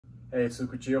Hey, it's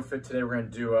Luke with GeoFit. Today we're going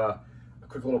to do a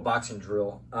quick little boxing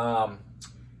drill.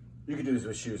 You can do this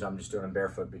with shoes. I'm just doing them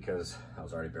barefoot because I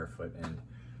was already barefoot and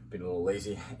being a little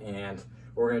lazy. And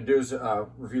what we're going to do is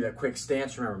review that quick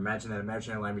stance. Remember, imagine that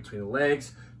imaginary line between the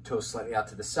legs, toes slightly out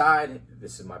to the side.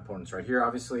 This is my opponent's right here,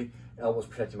 obviously. Elbows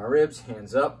protecting my ribs,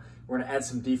 hands up. We're going to add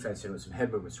some defense in with some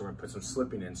head movement, so we're going to put some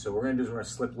slipping in. So what we're going to do is we're going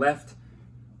to slip left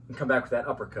and come back with that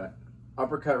uppercut.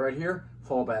 Uppercut right here,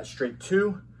 followed by that straight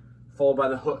two, followed by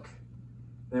the hook.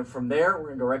 And then from there, we're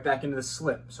gonna go right back into the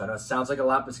slip. So I know it sounds like a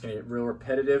lot, but it's gonna get real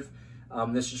repetitive.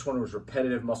 This is just one of those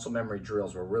repetitive muscle memory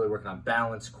drills. We're really working on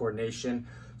balance, coordination.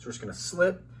 So we're just gonna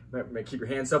slip. Remember, keep your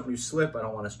hands up when you slip. I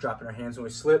don't want us dropping our hands when we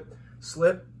slip.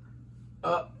 Slip,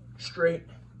 up, straight,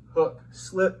 hook,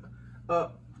 slip,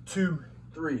 up, 2,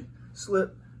 3,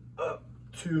 slip, up,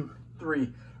 2,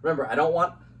 3. Remember, I don't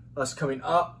want us coming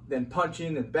up, then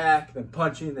punching, then back, then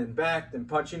punching, then back, then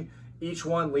punching. Each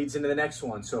one leads into the next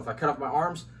one. So if I cut off my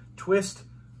arms, twist,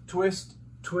 twist,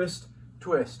 twist,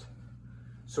 twist.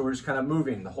 So we're just kind of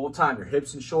moving the whole time. Your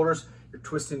hips and shoulders, you're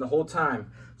twisting the whole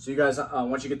time. So you guys,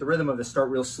 once you get the rhythm of this,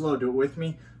 start real slow. Do it with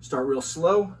me. Start real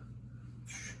slow.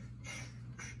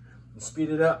 And speed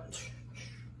it up.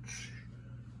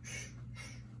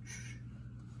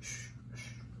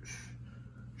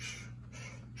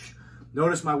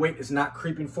 Notice my weight is not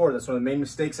creeping forward. That's one of the main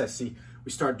mistakes I see. We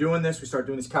start doing this, we start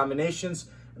doing these combinations,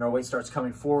 and our weight starts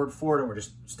coming forward, and we're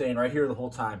just staying right here the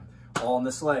whole time, all on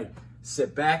this leg.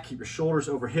 Sit back, keep your shoulders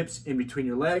over hips in between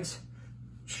your legs.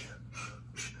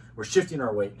 We're shifting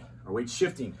our weight. Our weight's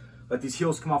shifting. Let these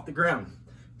heels come off the ground.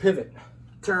 Pivot,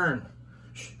 turn,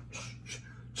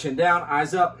 chin down,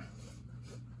 eyes up.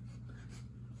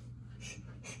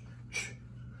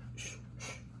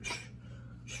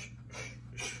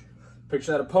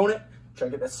 Picture that opponent. Try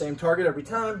to get that same target every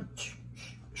time.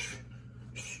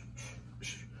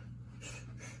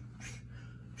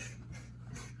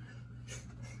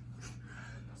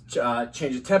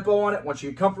 Change the tempo on it. Once you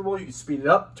get comfortable, you can speed it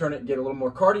up, turn it, and get a little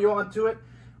more cardio onto it.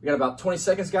 We got about 20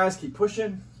 seconds, guys. Keep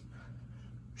pushing.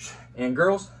 And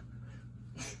girls.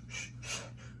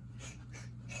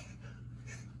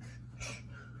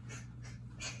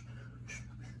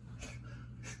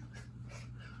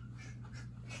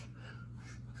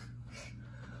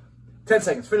 Ten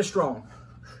seconds. Finish strong.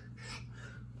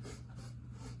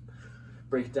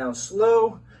 Break it down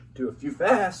slow. Do a few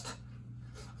fast.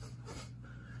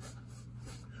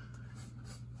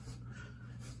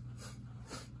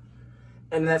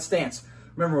 And in that stance.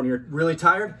 Remember, when you're really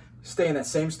tired, stay in that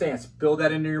same stance. Build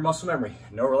that into your muscle memory.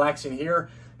 No relaxing here,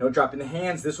 no dropping the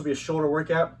hands. This will be a shoulder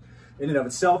workout in and of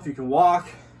itself. You can walk,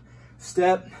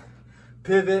 step,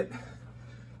 pivot,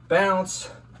 bounce,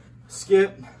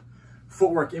 skip,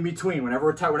 footwork in between. Whenever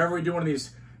we're tired, whenever we do one of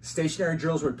these stationary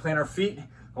drills where we plant our feet,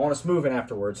 I want us moving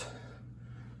afterwards.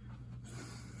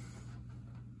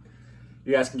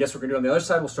 You guys can guess what we're gonna do on the other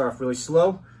side. We'll start off really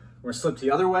slow. We're gonna slip to the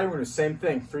other way. We're gonna do the same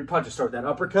thing. 3 punches. Start with that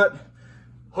uppercut,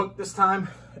 hook this time,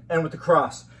 and with the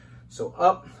cross. So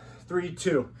up, 3,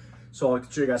 2. So I'll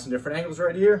show you guys some different angles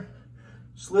right here.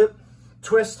 Slip,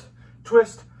 twist,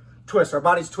 twist, twist. Our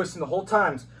body's twisting the whole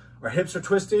time. Our hips are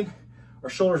twisting, our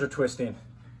shoulders are twisting.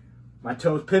 My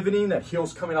toes pivoting, that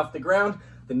heel's coming off the ground.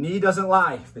 The knee doesn't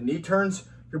lie. If the knee turns,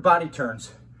 your body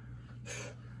turns.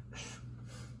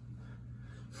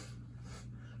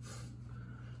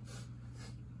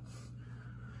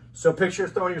 So picture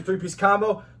throwing your 3-piece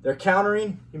combo, they're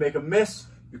countering, you make a miss,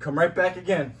 you come right back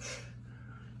again.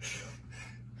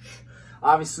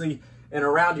 Obviously, in a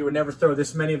round, you would never throw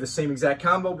this many of the same exact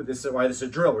combo, but this is why this is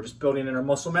a drill. We're just building in our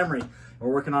muscle memory, and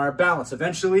we're working on our balance.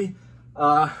 Eventually,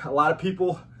 a lot of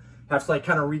people have to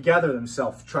kind of regather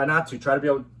themselves. Try not to, try to be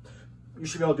able, you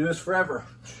should be able to do this forever.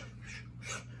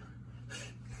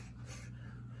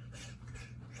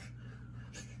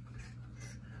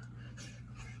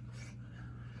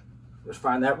 Just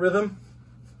find that rhythm.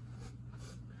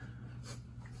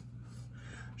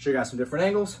 Show you guys some different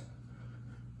angles.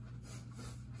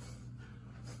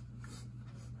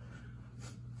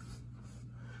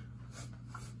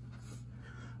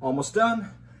 Almost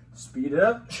done. Speed it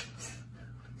up.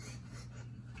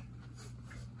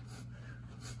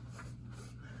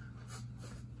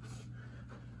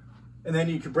 And then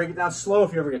you can break it down slow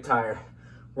if you ever get tired.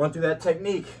 Run through that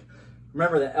technique.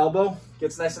 Remember, the elbow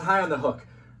gets nice and high on the hook.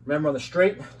 Remember, on the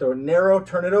straight, throw it narrow,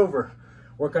 turn it over.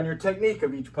 Work on your technique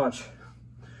of each punch.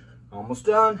 Almost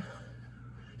done.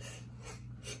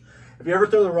 If you ever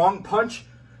throw the wrong punch,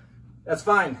 that's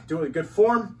fine. Do it with good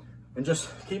form and just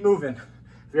keep moving.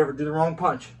 If you ever do the wrong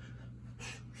punch.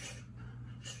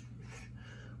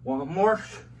 One more.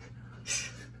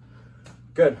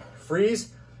 Good.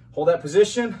 Freeze. Hold that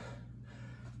position.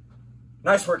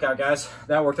 Nice workout, guys.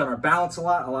 That worked on our balance a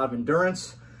lot of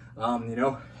endurance, you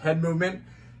know, head movement,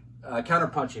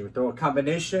 counterpunching. We throw a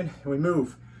combination and we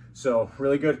move. So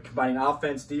really good combining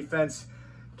offense, defense,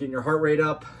 getting your heart rate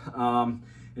up, and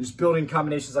just building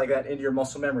combinations like that into your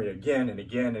muscle memory again and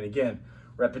again and again.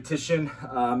 Repetition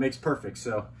makes perfect.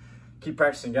 So keep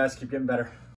practicing, guys. Keep getting better.